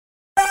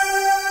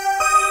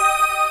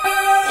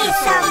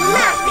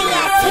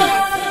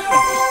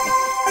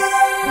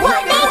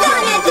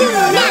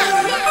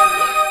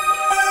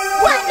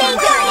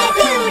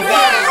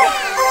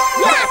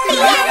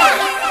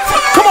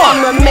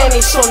I'm a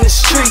menace on the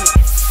street.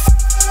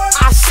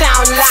 I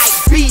sound like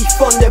beef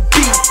on the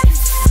beat.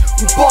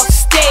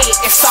 Boss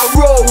status, I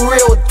roll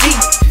real deep.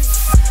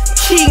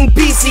 King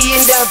busy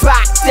in the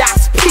back,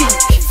 that's peak.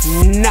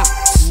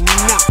 Nuts.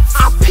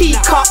 I peak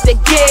up the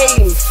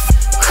game.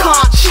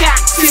 Can't chat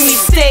to me,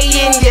 stay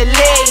in your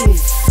lane.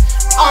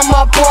 I'm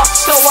a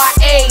boss, so I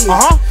aim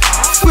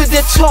for the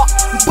top,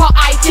 but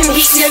I can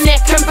hit your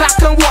neck and back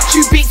and watch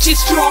you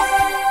bitches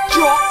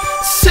drop.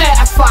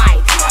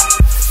 Certified,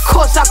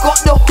 cause I got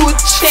the hood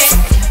check,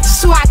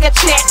 swagger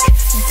check,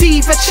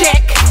 diva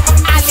check,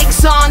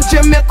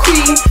 Alexander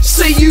McQueen,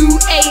 so you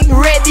ain't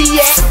ready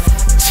yet.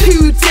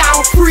 2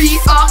 down, 3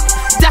 up,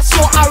 that's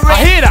what I read.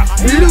 I hear that.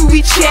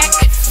 Louis check,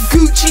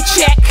 Gucci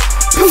check,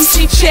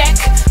 Poochie check,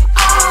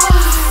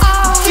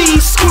 D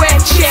square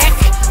check,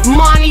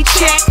 money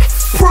check,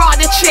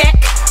 Prada check,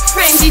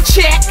 Fendi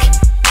check.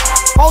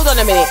 Hold on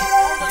a minute,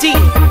 D,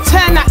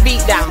 turn that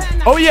beat down.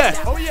 Oh yeah.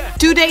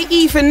 Do they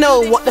even know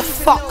what the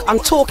fuck I'm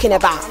talking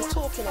about?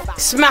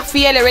 It's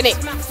Mafiella, innit?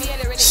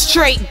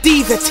 Straight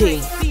diva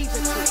team.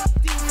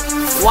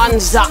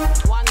 One's up.